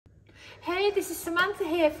Hey, this is Samantha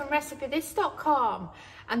here from RecipeThis.com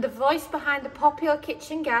and the voice behind the popular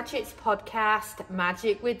kitchen gadgets podcast,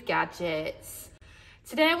 Magic with Gadgets.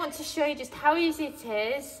 Today I want to show you just how easy it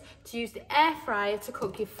is to use the air fryer to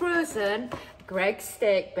cook your frozen Greggs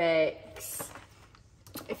steak bakes.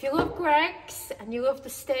 If you love Greggs and you love the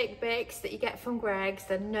steak bakes that you get from Greggs,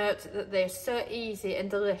 then note that they're so easy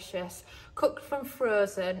and delicious, cooked from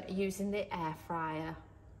frozen using the air fryer.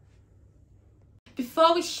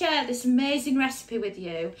 Before we share this amazing recipe with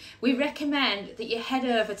you, we recommend that you head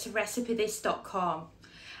over to RecipeThis.com.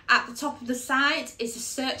 At the top of the site is a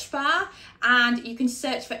search bar, and you can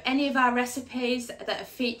search for any of our recipes that are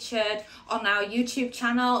featured on our YouTube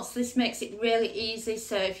channel. So this makes it really easy.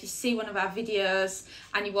 So if you see one of our videos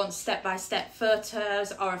and you want step-by-step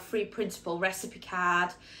photos or a free printable recipe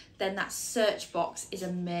card, then that search box is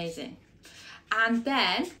amazing. And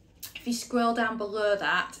then if you scroll down below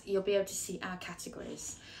that, you'll be able to see our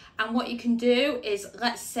categories. And what you can do is,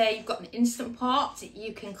 let's say you've got an Instant Pot,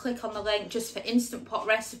 you can click on the link just for Instant Pot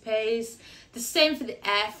recipes. The same for the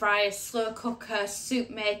air fryer, slow cooker,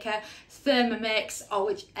 soup maker, Thermomix, or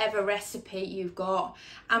whichever recipe you've got.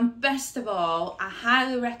 And best of all, I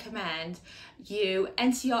highly recommend you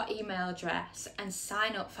enter your email address and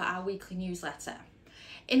sign up for our weekly newsletter.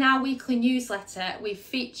 In our weekly newsletter, we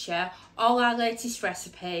feature all our latest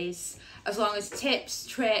recipes, as well as tips,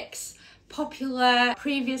 tricks, popular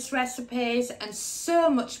previous recipes, and so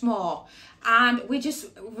much more. And we just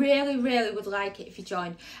really would like it if you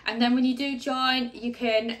join. And then when you do join, you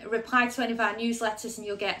can reply to any of our newsletters and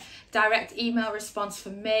you'll get direct email response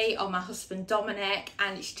from me or my husband Dominic,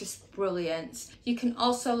 and it's just brilliant. You can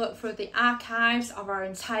also look through the archives of our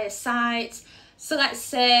entire site. So let's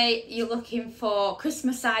say you're looking for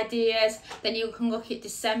Christmas ideas, then you can look at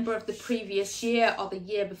December of the previous year or the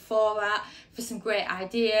year before that for some great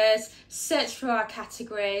ideas, search for our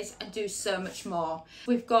categories and do so much more.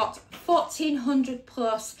 We've got 1,400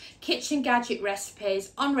 plus kitchen gadget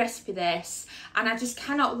recipes on RecipeThis, and I just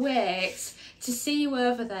cannot wait to see you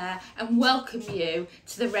over there and welcome you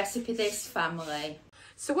to the RecipeThis family.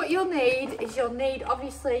 So what you'll need is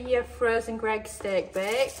obviously your frozen Greggs steak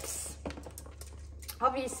bakes.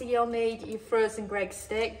 Obviously you'll need your frozen Greggs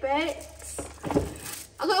steak bakes,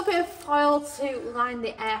 a little bit of foil to line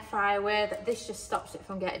the air fryer with. This just stops it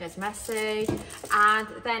from getting as messy. And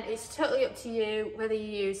then it's totally up to you whether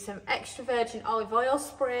you use some extra virgin olive oil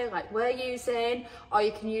spray like we're using, or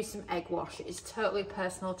you can use some egg wash. It's totally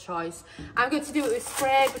personal choice. I'm going to do it with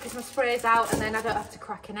spray because my spray is out and then I don't have to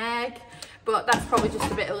crack an egg, but that's probably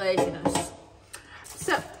just a bit of laziness.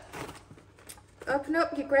 So open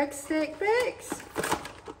up your Greggs steak bakes.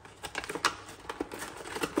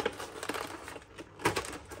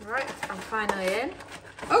 Right, I'm finally in.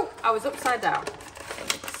 Oh, I was upside down.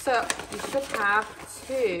 So you should have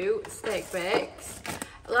 2 steak bakes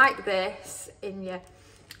like this in your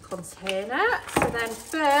container. So then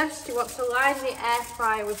first you want to line the air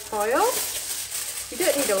fryer with foil. You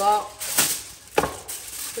don't need a lot,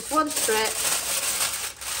 just one strip.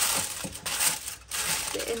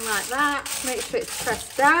 Put it in like that, make sure it's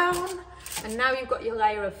pressed down, and now you've got your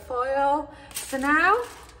layer of foil. So now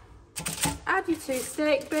add your 2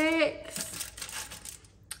 steak bakes.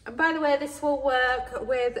 And by the way, this will work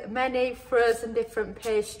with many frozen different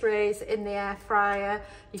pastries in the air fryer.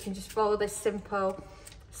 You can just follow this simple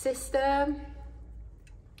system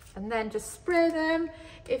and then just spray them.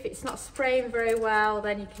 If it's not spraying very well,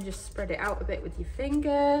 then you can just spread it out a bit with your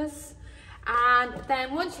fingers. And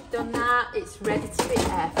then once you've done that, it's ready to be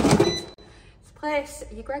air fried. So place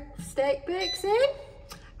your Greggs steak bakes in,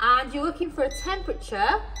 and you're looking for a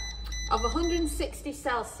temperature of 160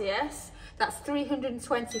 Celsius, that's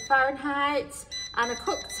 320 Fahrenheit, and a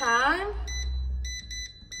cook time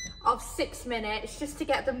of 6 minutes, just to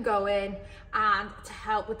get them going and to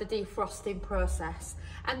help with the defrosting process.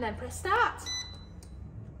 And then press start.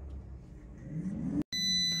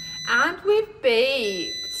 And we've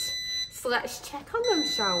beeped. So let's check on them,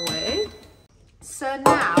 shall we? So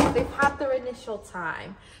now they've had their initial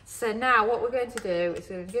time. So now what we're going to do is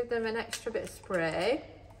we're going to give them an extra bit of spray.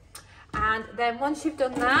 And then once you've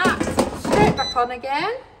done that, straight back on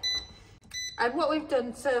again. And what we've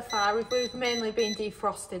done so far, we've mainly been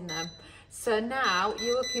defrosting them. So now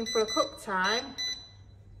you're looking for a cook time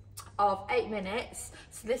of 8 minutes.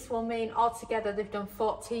 So this will mean altogether they've done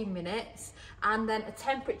 14 minutes. And then a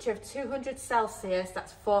temperature of 200 Celsius,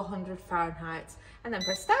 that's 400 Fahrenheit. And then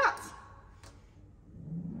press start.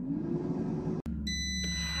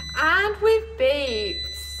 And we've beeped.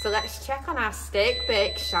 So let's check on our steak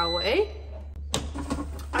bakes, shall we?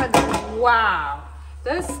 And wow,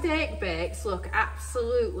 those steak bakes look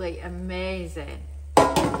absolutely amazing.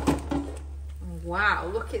 Wow,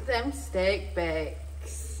 look at them steak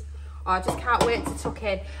bakes. Oh, I just can't wait to tuck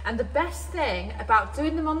in. And the best thing about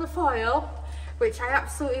doing them on the foil, which I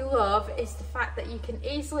absolutely love, is the fact that you can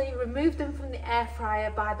easily remove them from the air fryer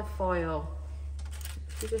by the foil.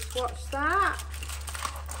 You just watch that.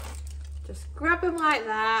 Just grab them like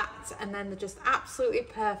that, and then they're just absolutely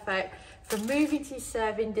perfect for moving to your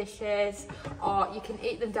serving dishes, or you can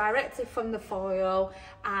eat them directly from the foil,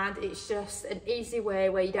 and it's just an easy way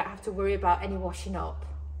where you don't have to worry about any washing up.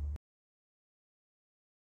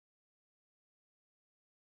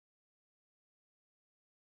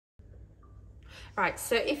 Right,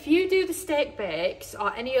 so if you do the steak bakes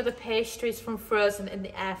or any other pastries from frozen in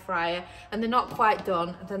the air fryer and they're not quite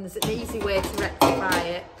done, then there's an easy way to rectify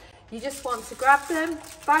it. You just want to grab them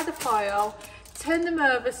by the foil, turn them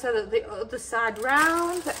over so that the other side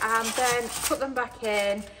round, and then put them back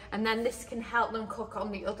in, and then this can help them cook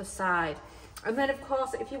on the other side. And then of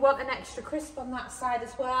course, if you want an extra crisp on that side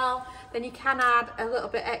as well, then you can add a little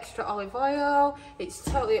bit extra olive oil. It's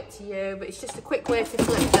totally up to you, but it's just a quick way to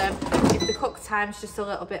flip them if the cook time's just a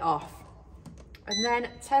little bit off. And then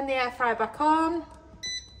turn the air fryer back on.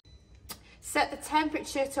 Set the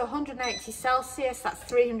temperature to 180 Celsius, that's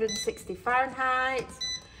 360 Fahrenheit.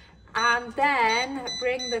 And then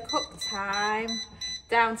bring the cook time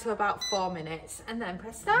down to about 4 minutes, and then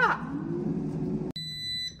press start.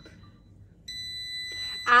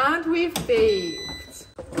 And we've beeped.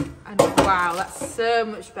 And wow, that's so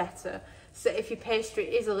much better. So if your pastry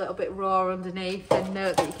is a little bit raw underneath, then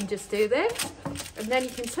note that you can just do this. And then you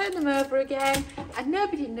can turn them over again, and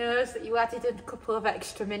nobody knows that you added a couple of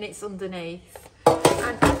extra minutes underneath.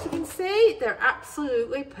 And as you can see, they're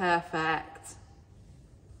absolutely perfect.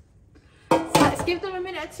 So let's give them a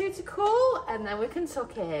minute or two to cool, and then we can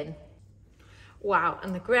tuck in. Wow,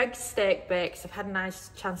 and the Greggs steak bakes have had a nice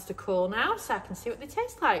chance to cool now, so I can see what they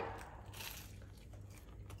taste like.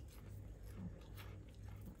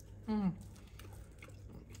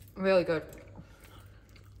 Really good.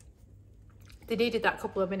 They needed that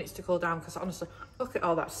couple of minutes to cool down, because honestly, look at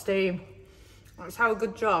all that steam. That's how a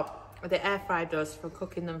good job the air fryer does for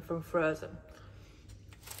cooking them from frozen.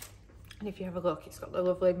 And if you have a look, it's got the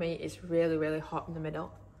lovely meat, it's really, really hot in the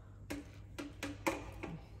middle.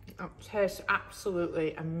 It tastes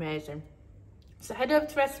absolutely amazing. So head over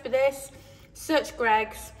to RecipeThis, search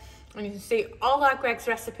Greggs, and you can see all our Greggs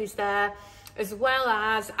recipes there, as well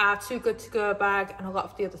as our Too Good To Go bag and a lot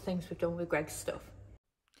of the other things we've done with Greggs stuff.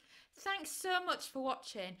 Thanks so much for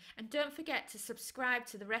watching, and don't forget to subscribe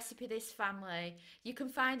to the RecipeThis family. You can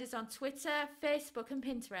find us on Twitter, Facebook and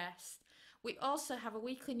Pinterest. We also have a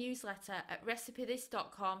weekly newsletter at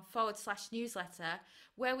RecipeThis.com/newsletter,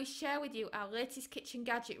 where we share with you our latest kitchen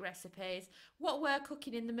gadget recipes, what we're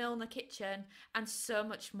cooking in the Milner kitchen, and so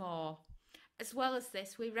much more. As well as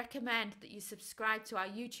this, we recommend that you subscribe to our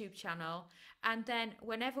YouTube channel, and then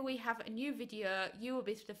whenever we have a new video, you will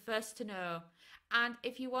be the first to know. And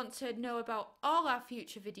if you want to know about all our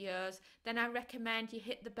future videos, then I recommend you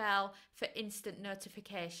hit the bell for instant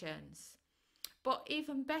notifications. But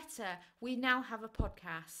even better, we now have a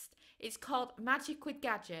podcast. It's called Magic with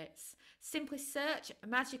Gadgets. Simply search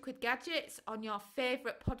Magic with Gadgets on your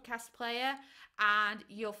favourite podcast player and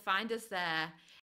you'll find us there.